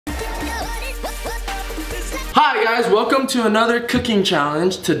Hi guys, welcome to another cooking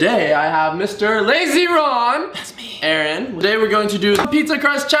challenge. Today I have Mr. Lazyron. That's me. Aaron. Today we're going to do the pizza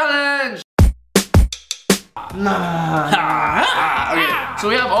crust challenge. Okay, so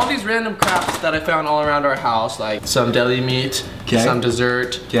we have all these random crafts that I found all around our house, like some deli meat, some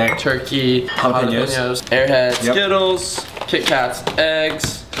dessert, turkey, jalapenos, Airheads, Skittles, Kit Kats,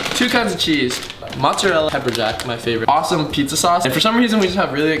 eggs, 2 kinds of cheese, mozzarella, pepper jack, my favorite, awesome pizza sauce, and for some reason we just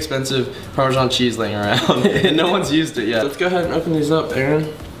have really expensive Parmesan cheese laying around and no one's used it yet. Let's go ahead and open these up,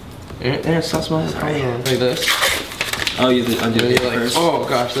 Aaron. Aaron, stop smelling like this. Oh, you undo it like, first. Oh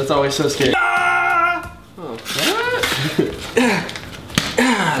gosh, that's always so scary. Oh, what?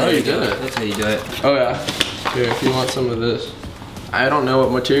 Oh, you did it. That's how you do it. Oh yeah. Here, if you want some of this. I don't know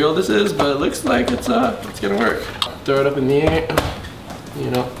what material this is, but it looks like it's gonna work. Throw it up in the air. You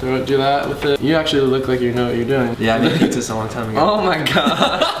know, do that with it. You actually look like you know what you're doing. Yeah, I made pizzas a long time ago. Oh my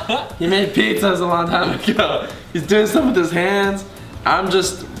god. He made pizzas a long time ago. He's doing stuff with his hands. I'm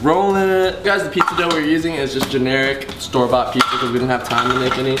just rolling it. Guys, the pizza dough we're using is just generic store-bought pizza because we didn't have time to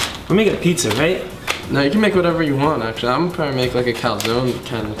make any. We're making a pizza, right? No, you can make whatever you want actually. I'm gonna probably make like a calzone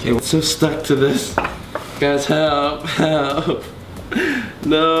kind of thing. I'm so stuck to this. Guys, help, help.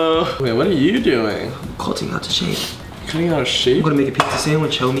 No. Wait, what are you doing? I'm cutting out the shape. Cutting out a shape? I'm gonna make a pizza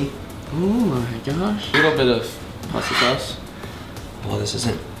sandwich, homie. Oh my gosh. A little bit of pasta sauce. Oh, this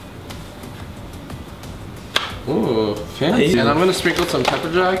isn't. Ooh, fancy. And I'm gonna sprinkle some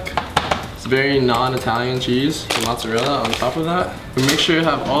pepper jack. It's very non-Italian cheese, the mozzarella on top of that. And make sure you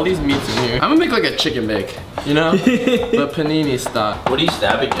have all these meats in here. I'm gonna make like a chicken bake, you know? The panini style. What are you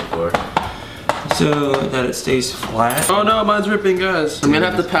stabbing it for? So that it stays flat. Oh no, mine's ripping, guys. I'm gonna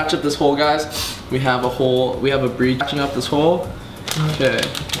have to patch up this hole, guys. We have a hole, we have a breed patching up this hole. Okay.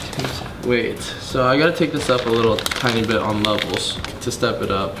 Wait, so I gotta take this up a little tiny bit on levels to step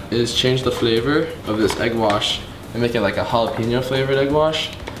it up. Is change the flavor of this egg wash and make it like a jalapeno flavored egg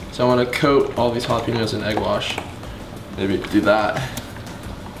wash. So I wanna coat all these jalapenos in egg wash. Maybe do that.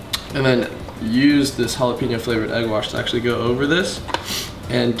 And then use this jalapeno flavored egg wash to actually go over this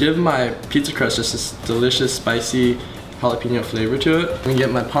and give my pizza crust just this delicious spicy jalapeno flavor to it. And get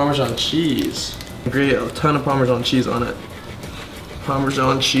my Parmesan cheese. Grate a ton of Parmesan cheese on it.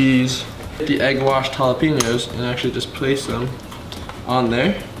 Parmesan cheese. Get the egg washed jalapenos and actually just place them on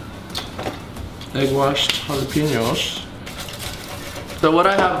there. Egg washed jalapenos. So what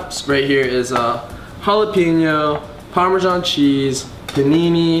I have right here is jalapeno, Parmesan cheese,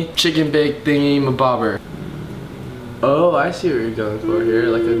 panini, chicken bake thingy mabobber. Oh, I see what you're going for here,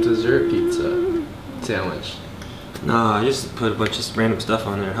 like a dessert pizza sandwich. Nah, I just put a bunch of random stuff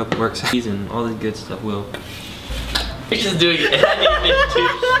on there. Hope it works. And all the good stuff will. You're just doing anything too.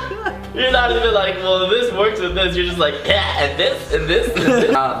 You're not even like, well, this works with this. You're just like, yeah, and this, and this, and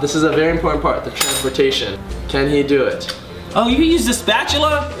this. This is a very important part, the transportation. Can he do it? Oh, you use the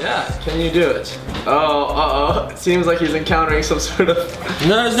spatula? Yeah, can you do it? Oh, uh-oh. It seems like he's encountering some sort of...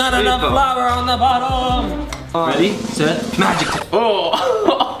 There's not enough flour on the bottom. Ready, set, magic.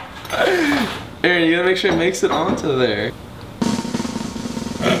 Oh! Aaron, you gotta make sure he makes it onto there.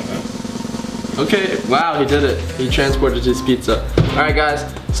 Okay, wow, he did it. He transported his pizza. Alright guys,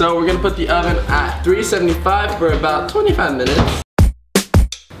 so we're gonna put the oven at 375 for about 25 minutes.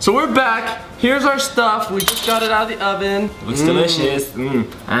 So we're back. Here's our stuff. We just got it out of the oven. Looks delicious.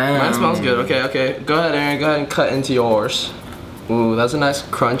 Mine smells good. Okay, okay. Go ahead, Aaron. Go ahead and cut into yours. Ooh, that's a nice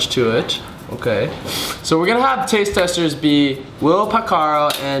crunch to it. Okay. So we're gonna have taste testers be Will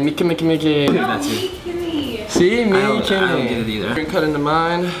Pacaro and Miki. That's it. See, me, I don't get it either. We're gonna cut into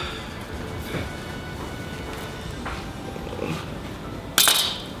mine.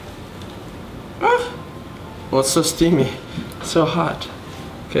 Well, it's so steamy. It's so hot.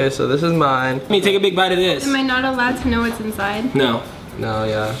 Okay, so this is mine. Let me take a big bite of this. Am I not allowed to know what's inside? No. No,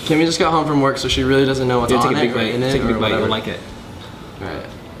 yeah. Kimmy just got home from work, so she really doesn't know what's on Take a big it or bite. in it Take a big or bite. whatever. You'll like it. Alright.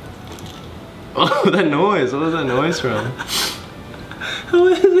 Oh, that noise. What was that noise from?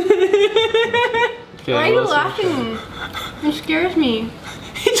 Okay, Why are you laughing? It scares me.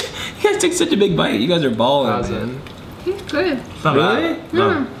 You guys took such a big bite. You guys are balling, How's man. It's good. Really?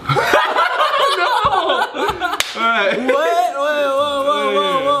 No. Alright. What?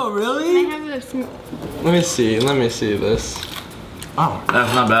 Whoa, really? I have a Let me see this. Oh,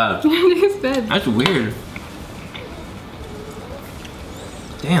 that's not bad. it's good. That's weird.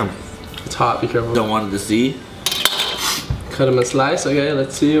 Damn. It's hot, be careful. Don't want it to see. Cut them a slice, okay,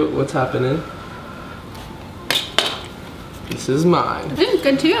 let's see what's happening. This is mine. This is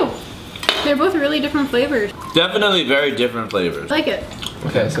good too. They're both really different flavors. Definitely very different flavors. I like it.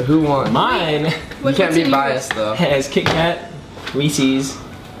 Okay, so who won? Mine You can't be biased though. has Kit Kat, Reese's,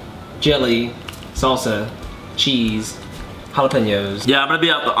 jelly, salsa, cheese, jalapenos. Yeah, I'm gonna be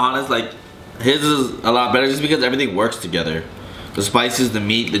honest, like, his is a lot better just because everything works together. The spices, the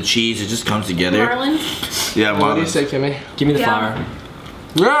meat, the cheese, it just comes together. Marlin? Yeah, What do you Marlin. say, Kimmy? Give me the Yeah. flour.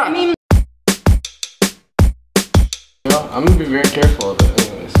 Yeah. I mean, You know, I'm gonna be very careful of it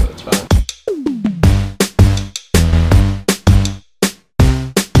anyway, so it's fine.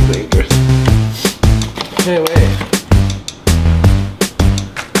 Dangerous. Okay, wait.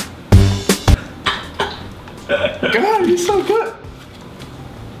 God, he's so good.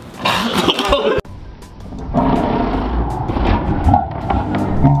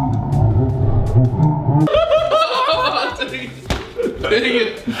 Dang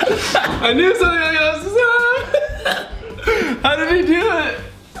it. I knew something like that was happen. How did he do it?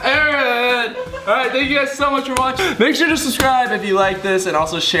 Aaron! Alright, thank you guys so much for watching. Make sure to subscribe if you like this and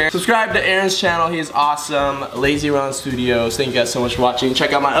also share. Subscribe to Aaron's channel, he is awesome. Lazyron Studios. Thank you guys so much for watching.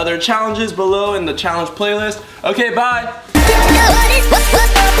 Check out my other challenges below in the challenge playlist. Okay, bye!